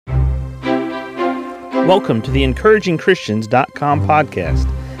Welcome to the EncouragingChristians.com podcast.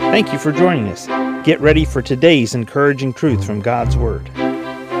 Thank you for joining us. Get ready for today's encouraging truth from God's Word.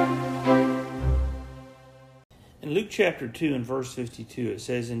 In Luke chapter 2 and verse 52, it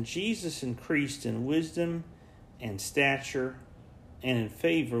says, "And Jesus increased in wisdom and stature and in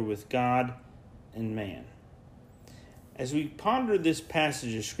favor with God and man." As we ponder this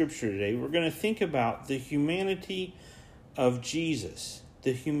passage of Scripture today, we're going to think about the humanity of Jesus,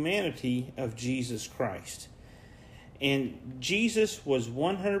 the humanity of Jesus Christ. And Jesus was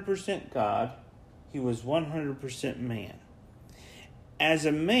 100% God. He was 100% man. As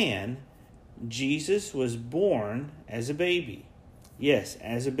a man, Jesus was born as a baby. Yes,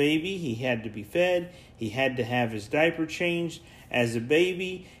 as a baby, he had to be fed. He had to have his diaper changed. As a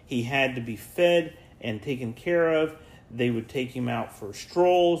baby, he had to be fed and taken care of. They would take him out for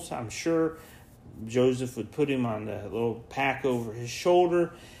strolls. I'm sure Joseph would put him on the little pack over his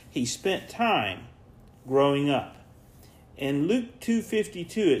shoulder. He spent time growing up. In Luke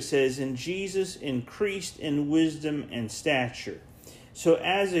 2:52, it says, "And Jesus increased in wisdom and stature." So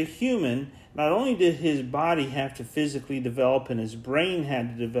as a human, not only did his body have to physically develop and his brain had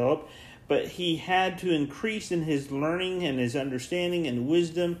to develop, but he had to increase in his learning and his understanding and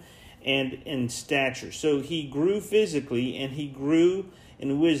wisdom and in stature. So he grew physically and he grew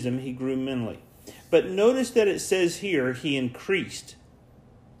in wisdom, he grew mentally. But notice that it says here he increased.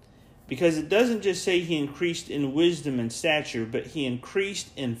 Because it doesn't just say he increased in wisdom and stature, but he increased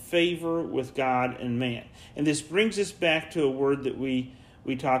in favor with God and man. And this brings us back to a word that we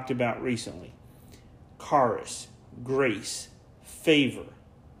talked about recently. Charis, grace, favor.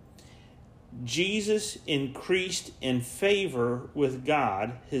 Jesus increased in favor with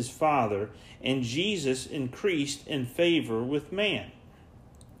God, his Father, and Jesus increased in favor with man.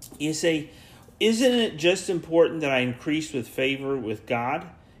 You say, isn't it just important that I increase with favor with God?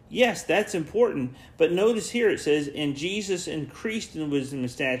 Yes, that's important. But notice here it says, and Jesus increased in wisdom and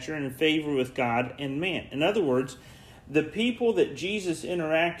stature and in favor with God and man. In other words, the people that Jesus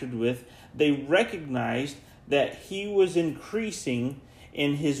interacted with, they recognized that he was increasing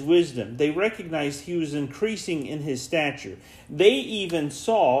in his wisdom. They recognized he was increasing in his stature. They even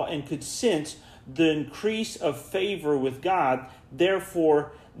saw and could sense the increase of favor with God.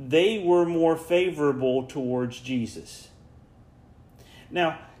 Therefore, they were more favorable towards Jesus.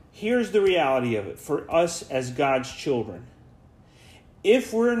 Now, here's the reality of it for us as God's children.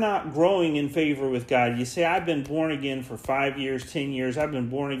 If we're not growing in favor with God, you say, I've been born again for 5 years, 10 years, I've been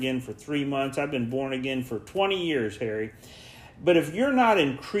born again for 3 months, I've been born again for 20 years, Harry. But if you're not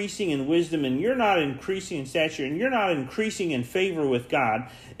increasing in wisdom and you're not increasing in stature and you're not increasing in favor with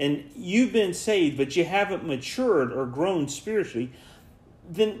God, and you've been saved but you haven't matured or grown spiritually,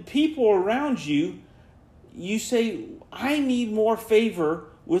 then people around you, you say, I need more favor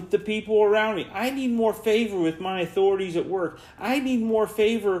with the people around me. I need more favor with my authorities at work. I need more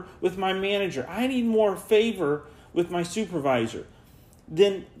favor with my manager. I need more favor with my supervisor.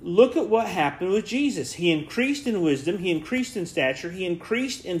 Then look at what happened with Jesus. He increased in wisdom, he increased in stature, he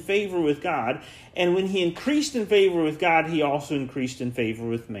increased in favor with God, and when he increased in favor with God, he also increased in favor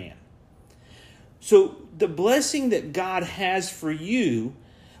with man. So the blessing that God has for you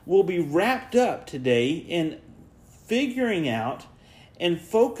will be wrapped up today in figuring out and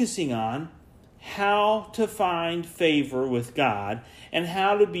focusing on how to find favor with God and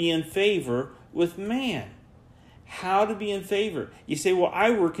how to be in favor with man. How to be in favor. You say, well,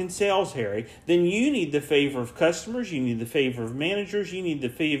 I work in sales, Harry. Then you need the favor of customers. You need the favor of managers. You need the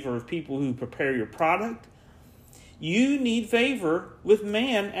favor of people who prepare your product. You need favor with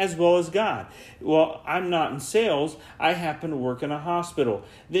man as well as God. Well, I'm not in sales. I happen to work in a hospital.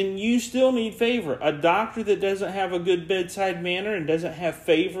 Then you still need favor. A doctor that doesn't have a good bedside manner and doesn't have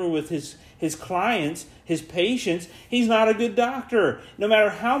favor with his clients, his patients, he's not a good doctor. No matter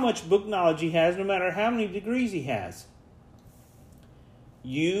how much book knowledge he has, no matter how many degrees he has.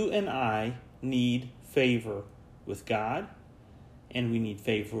 You and I need favor with God, and we need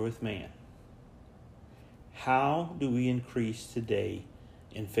favor with man. How do we increase today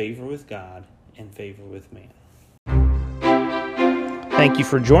in favor with God and favor with man? Thank you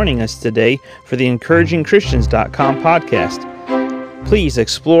for joining us today for the EncouragingChristians.com podcast. Please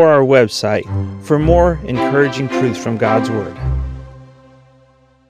explore our website for more encouraging truths from God's Word.